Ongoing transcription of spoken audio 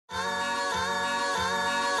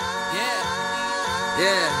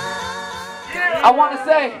Yeah. I want to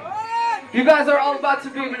say, you guys are all about to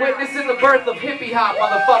be witnessing the birth of hippie hop,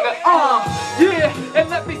 motherfucker. Yeah, and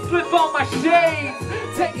let me slip on my shades.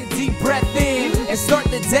 Take a deep breath in and start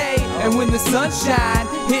the day. And when the sunshine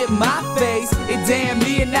hit my face, it damn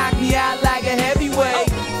near knocked me out like a heavyweight.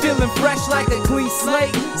 Feeling fresh like a clean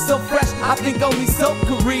slate. So fresh, I think only soap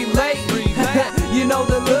could relate. You know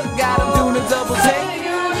the look, got him doing a double take.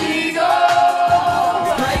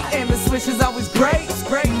 And the swish is always great.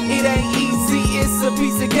 It ain't easy, it's a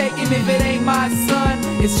piece of cake. And if it ain't my son,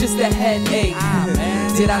 it's just a headache.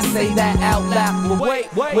 Did I say that out loud? Well,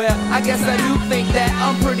 wait. Well, I guess I do think that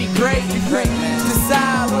I'm pretty great.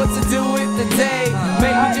 Decide what to do with the day.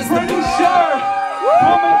 Maybe just pretty sure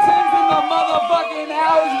Wilmington's in the motherfucking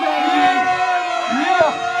house, baby.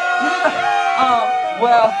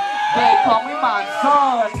 Well, they call me my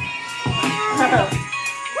son.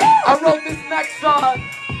 I wrote this next song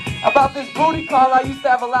about this booty call I used to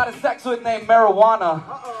have a lot of sex with named Marijuana.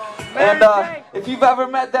 And if you've ever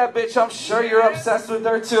met that bitch, I'm sure you're obsessed with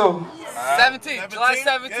her too. July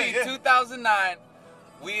 17th, 2009.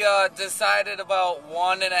 We decided about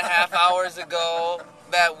 1.5 hours ago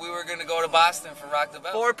that we were gonna go to Boston for Rock the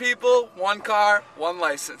Bell. 4 people, 1 car, 1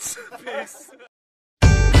 license. Peace.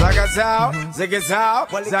 Zagazao, zigazao,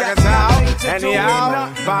 zagazao, anyhow,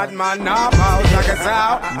 bad man now,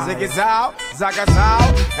 zagazao, zigazao,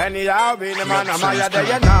 zagazao, anyhow, be the man of my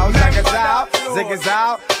day now, zagazao,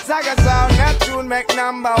 zigazao, zagazao, Neptune make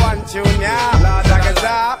 #1 tune, yeah,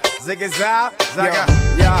 zagazao, zigazao, zaga,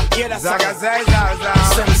 yeah, zagazao,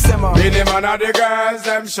 zagazao, be the man of the girls,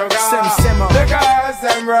 them sugar, the girls,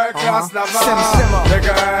 them world class lover, the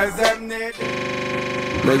girls, them need.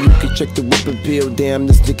 Now you can check the whip and peel, damn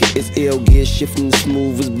this nigga is ill. Gear shifting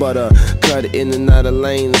smooth as butter. Cut in and out of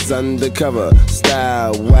lanes undercover.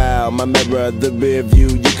 Style, wow, my mirror, the rear view.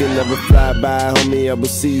 You can never fly by, homie, I will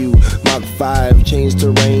see you. Mach 5, change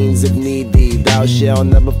terrains if need be. Thou shall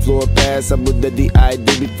never floor pass. I would let the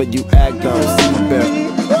ID before you act on seatbelt.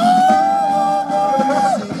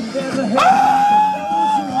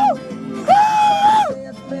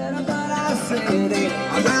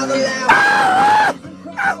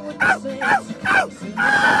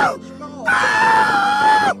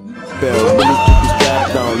 Really keep you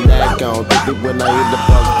strapped on, neck on. Think it when I hit the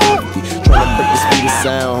 +50. Tryna break the speed of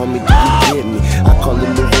sound, homie, do you get me? I call it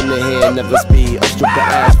moving the hand, never speed. A strip of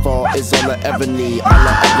asphalt is all I ever need, all I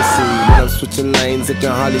ever see. When I'm switching lanes, I can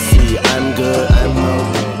hardly see. I'm good, I'm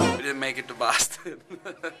well. We didn't make it to Boston.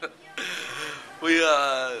 We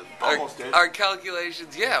our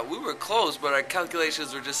calculations, yeah, we were close, but our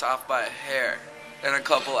calculations were just off by a hair and a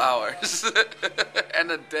couple hours and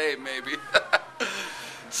a day maybe.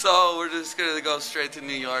 So we're just gonna go straight to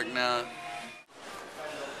New York now.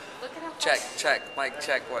 Check, mic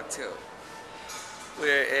check 1 2.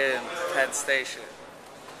 We're in Penn Station,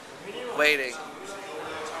 waiting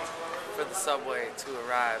for the subway to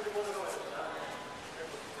arrive.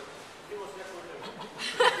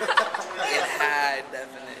 In high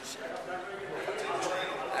definition,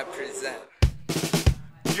 I present.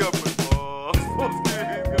 Yo, big balls. Oh my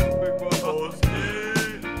God.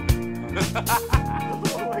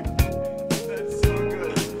 That's so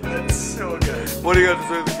good. That's so good. What do you got to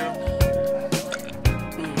say to the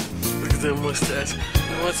Look at that mustache.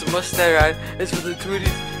 Who wants a mustache ride? It's for the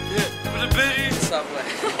Tweeties. Yeah, for the bitties. Subway.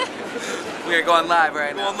 We are going live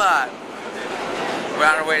right now. Going live. We're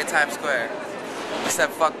on our way to Times Square. We said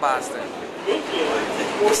fuck Boston.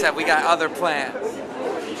 We said we got other plans.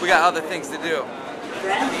 We got other things to do.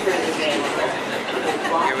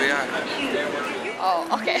 Here we are. Oh,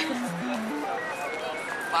 okay.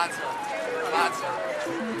 Lots of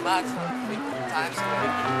Times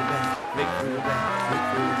Square.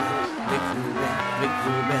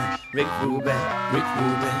 Rick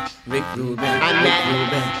Rubin. I'm that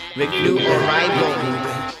new arrival.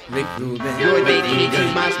 Rick Rubin. You're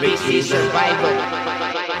vacating my species survival.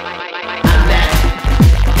 I'm that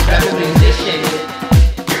rebel musician.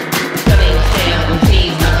 Cutting tail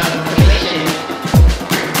routines not under permission.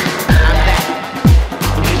 I'm that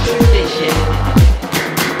new tradition.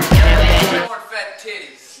 Corn-fed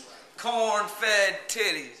titties. Corn-fed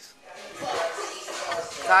titties.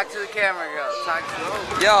 Talk to the camera, girl. Talk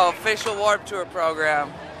to Yo, official Warped Tour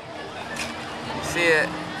program. See it?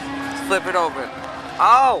 Flip it open.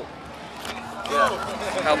 Oh! Yeah.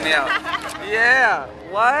 Help me out. Yeah.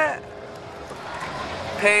 What?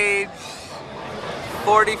 Page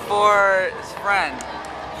 44's friend.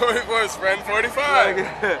 44's friend 45.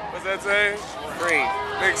 What's that say? Free.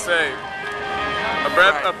 Big say. A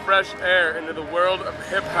breath of fresh air into the world of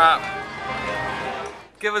hip hop.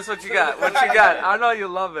 Give us what you got. What you got? I know you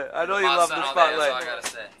love it. I know you love the spotlight. That's all I gotta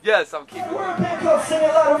say. Yes, I'm keeping it. We're a band called Sing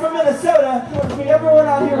It Louder from Minnesota. To everyone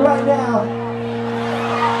out here right now.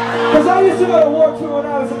 Because I used to go to War Tour when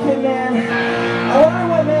I was a kid, man. And when I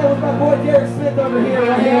went, man, with my boy Derek Smith over here,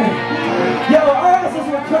 right here. Yo, our asses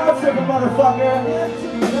were crowd surfing, motherfucker.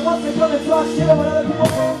 And once they come and talk shit about other people,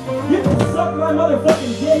 you can suck my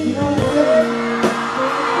motherfucking dick, you know what I'm saying?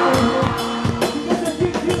 Because if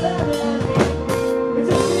you do that, man, it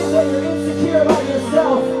just means that you're insecure about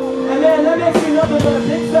yourself. And man, that makes you nothing but a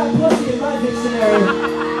big fat pussy in my dictionary.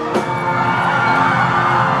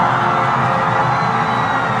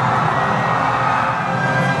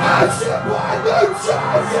 It's your boy, New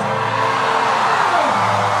Jersey!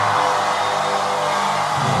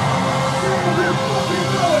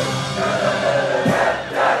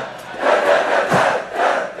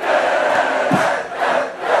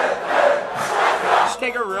 Just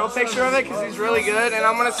take a real picture of it because he's really good, and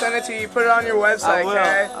I'm gonna send it to you. Put it on your website,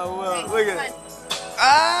 okay? I will. Look at it.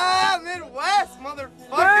 Ah, Midwest,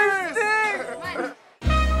 motherfuckers!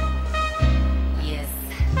 Yes,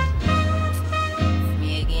 it's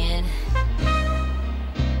me again,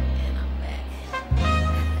 and I'm back.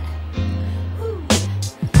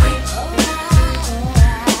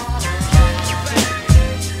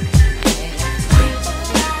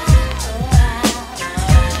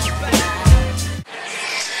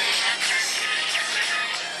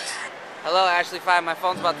 Hello, Ashley 5. My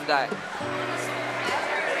phone's about to die.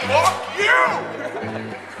 Fuck you!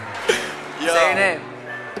 Yo, Say your name.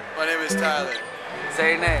 my name is Tyler.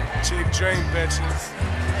 Say your name. Cheap drink, bitches.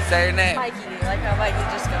 Say your name. Mikey, like how Mikey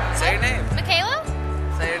just got. Say your name. Michaela?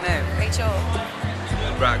 Say your name. Rachel.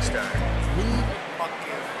 Rockstar.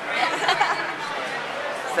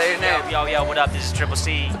 Say your name. Yo, what up? This is Triple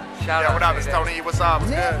C. Shout out. What up, it's Tony? What's up?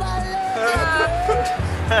 What's good?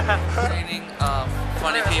 Training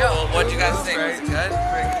funny people. What'd you guys think? Was it good?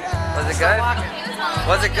 Was it good?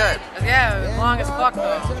 Was it good? Yeah, it was long as fuck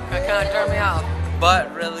though. It kind of turned me out.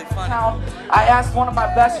 But really funny. I asked one of my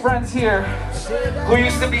best friends here, who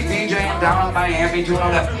used to be DJing down in Miami, doing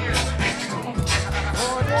all that. He's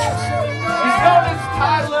known as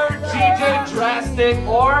Tyler, DJ Drastic,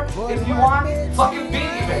 or if you want, fucking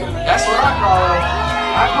Beanie Baby. That's what I call him.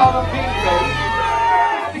 I call him Beanie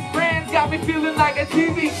Baby. These brands got me feeling like a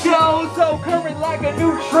TV show, so current like a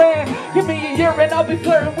new trend. Give me a year and I'll be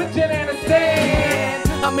flirting with Jen Aniston.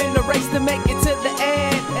 I'm in the race to make it to the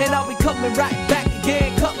end, and I'll be coming right back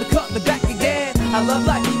again. Cut me back again. I love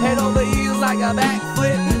life, head over heels like a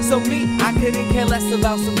backflip. So me, I couldn't care less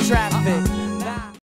about some traffic.